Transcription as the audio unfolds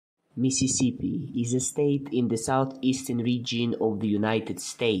Mississippi is a state in the southeastern region of the United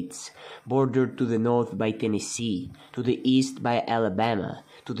States, bordered to the north by Tennessee, to the east by Alabama,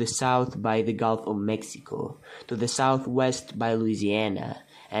 to the south by the Gulf of Mexico, to the southwest by Louisiana,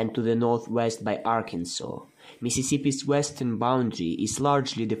 and to the northwest by Arkansas. Mississippi's western boundary is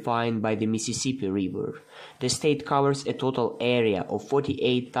largely defined by the Mississippi River. The state covers a total area of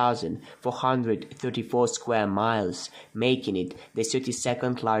 48,434 square miles, making it the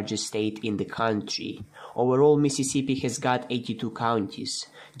 32nd largest state in the country. Overall, Mississippi has got 82 counties.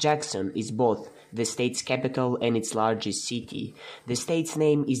 Jackson is both the state's capital and its largest city. The state's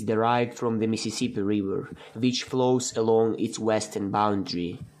name is derived from the Mississippi River, which flows along its western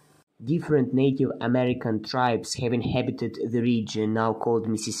boundary. Different Native American tribes have inhabited the region now called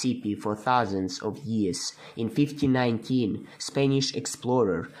Mississippi for thousands of years. In 1519, Spanish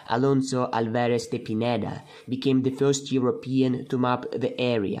explorer Alonso Alvarez de Pineda became the first European to map the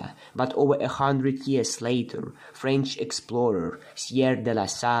area, but over 100 years later, French explorer Sieur de la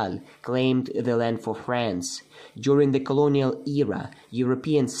Salle claimed the land for France. During the colonial era,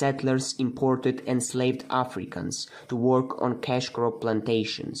 European settlers imported enslaved Africans to work on cash crop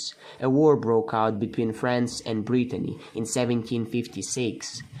plantations. A war broke out between France and Brittany in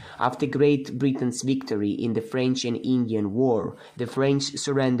 1756. After Great Britain's victory in the French and Indian War, the French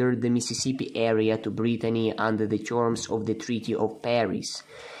surrendered the Mississippi area to Brittany under the terms of the Treaty of Paris.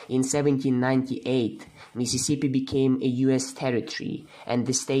 In 1798, Mississippi became a U.S. territory, and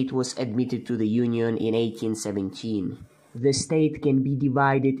the state was admitted to the Union in 1817. The state can be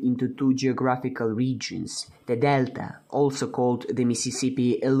divided into two geographical regions. The Delta, also called the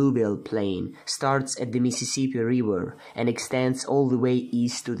Mississippi Alluvial Plain, starts at the Mississippi River and extends all the way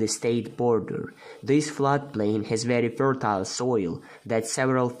east to the state border. This floodplain has very fertile soil that's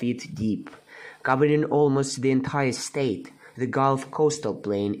several feet deep. Covering almost the entire state, the Gulf Coastal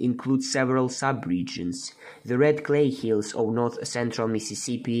Plain includes several subregions. The red clay hills of north-central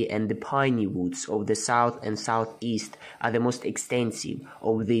Mississippi and the piney woods of the south and southeast are the most extensive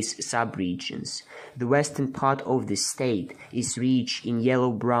of these subregions. The western part of the state is rich in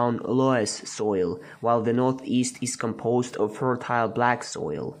yellow-brown loess soil, while the northeast is composed of fertile black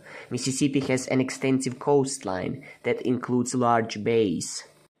soil. Mississippi has an extensive coastline that includes large bays.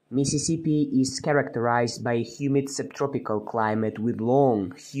 Mississippi is characterized by a humid subtropical climate with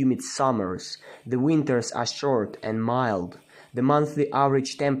long, humid summers. The winters are short and mild. The monthly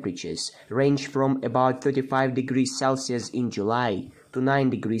average temperatures range from about 35 degrees Celsius in July to 9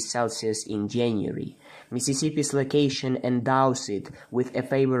 degrees Celsius in January. Mississippi's location endows it with a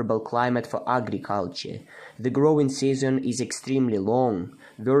favorable climate for agriculture. The growing season is extremely long,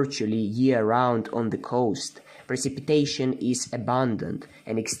 virtually year-round on the coast. Precipitation is abundant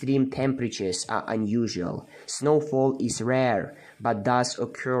and extreme temperatures are unusual. Snowfall is rare, but does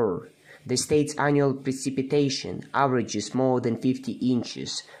occur. The state's annual precipitation averages more than 50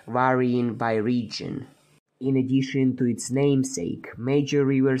 inches, varying by region. In addition to its namesake, major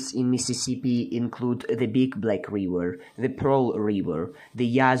rivers in Mississippi include the Big Black River, the Pearl River, the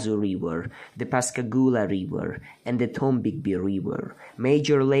Yazoo River, the Pascagoula River, and the Tombigbee River.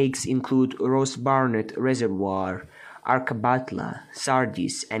 Major lakes include Ross Barnett Reservoir, Arcabatla,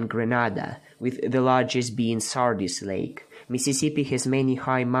 Sardis, and Grenada, with the largest being Sardis Lake. Mississippi has many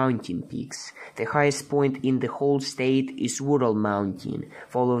high mountain peaks. The highest point in the whole state is Woodall Mountain,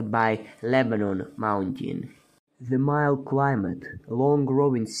 followed by Lebanon Mountain. The mild climate, long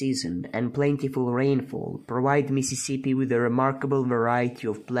growing season, and plentiful rainfall provide Mississippi with a remarkable variety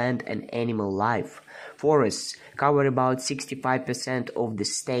of plant and animal life. Forests cover about 65% of the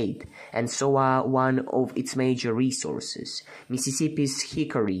state, and so are one of its major resources. Mississippi's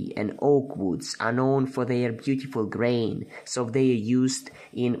hickory and oak woods are known for their beautiful grain, so they are used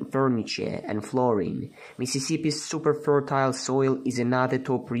in furniture and flooring. Mississippi's super fertile soil is another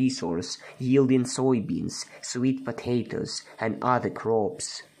top resource, yielding soybeans, sweet potatoes, and other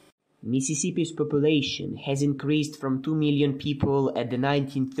crops. Mississippi's population has increased from 2 million people at the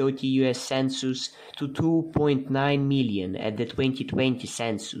 1930 U.S. Census to 2.9 million at the 2020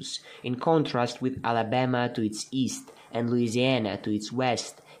 census. In contrast with Alabama to its east and Louisiana to its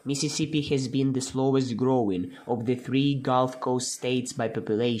west, Mississippi has been the slowest growing of the three Gulf Coast states by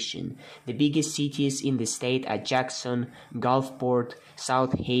population. The biggest cities in the state are Jackson, Gulfport,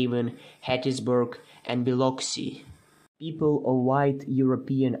 South Haven, Hattiesburg, and Biloxi. People of white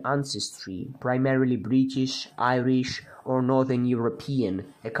European ancestry, primarily British, Irish, or Northern European,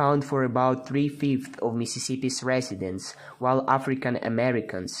 account for about 3/5 of Mississippi's residents, while African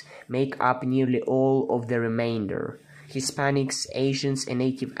Americans make up nearly all of the remainder. Hispanics, Asians, and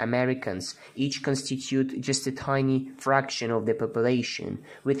Native Americans each constitute just a tiny fraction of the population,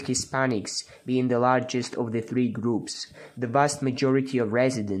 with Hispanics being the largest of the three groups. The vast majority of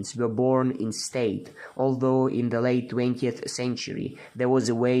residents were born in state, although in the late 20th century there was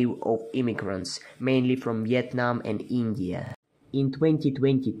a wave of immigrants, mainly from Vietnam and India. In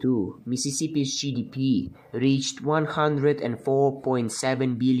 2022, Mississippi's GDP reached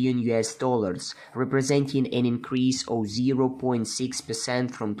 $104.7 billion, representing an increase of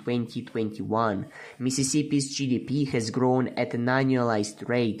 0.6% from 2021. Mississippi's GDP has grown at an annualized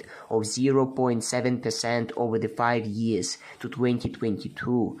rate of 0.7% over the 5 years to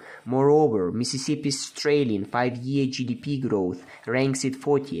 2022. Moreover, Mississippi's trailing 5-year GDP growth ranks it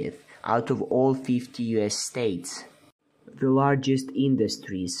 40th out of all 50 U.S. states. The largest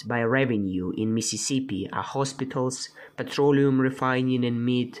industries by revenue in Mississippi are hospitals, petroleum refining and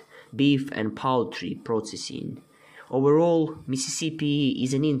meat, beef and poultry processing. Overall, Mississippi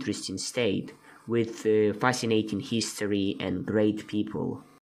is an interesting state with fascinating history and great people.